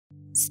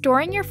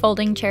Storing your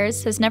folding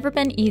chairs has never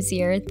been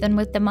easier than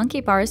with the Monkey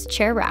Bars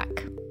Chair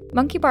Rack.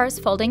 Monkey Bars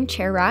Folding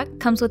Chair Rack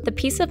comes with the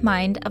peace of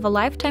mind of a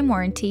lifetime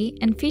warranty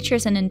and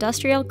features an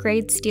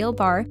industrial-grade steel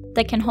bar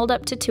that can hold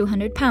up to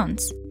 200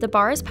 pounds. The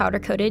bar is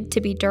powder-coated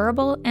to be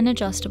durable and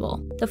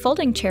adjustable. The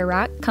folding chair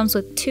rack comes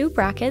with 2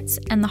 brackets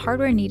and the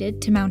hardware needed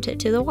to mount it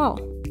to the wall.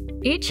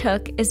 Each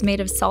hook is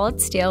made of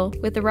solid steel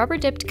with a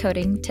rubber-dipped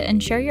coating to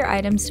ensure your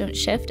items don't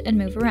shift and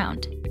move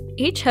around.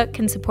 Each hook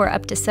can support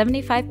up to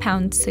 75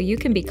 pounds, so you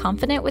can be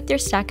confident with your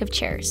stack of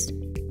chairs.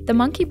 The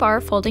Monkey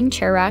Bar Folding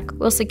Chair Rack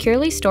will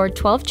securely store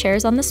 12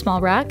 chairs on the small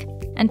rack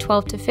and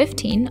 12 to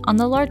 15 on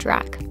the large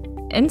rack.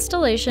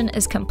 Installation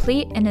is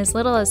complete in as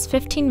little as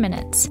 15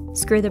 minutes.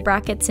 Screw the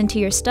brackets into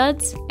your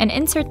studs and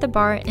insert the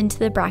bar into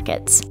the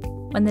brackets.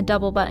 When the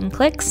double button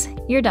clicks,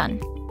 you're done.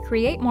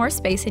 Create more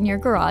space in your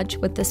garage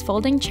with this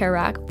folding chair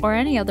rack or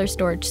any other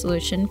storage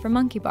solution from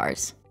Monkey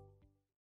Bars.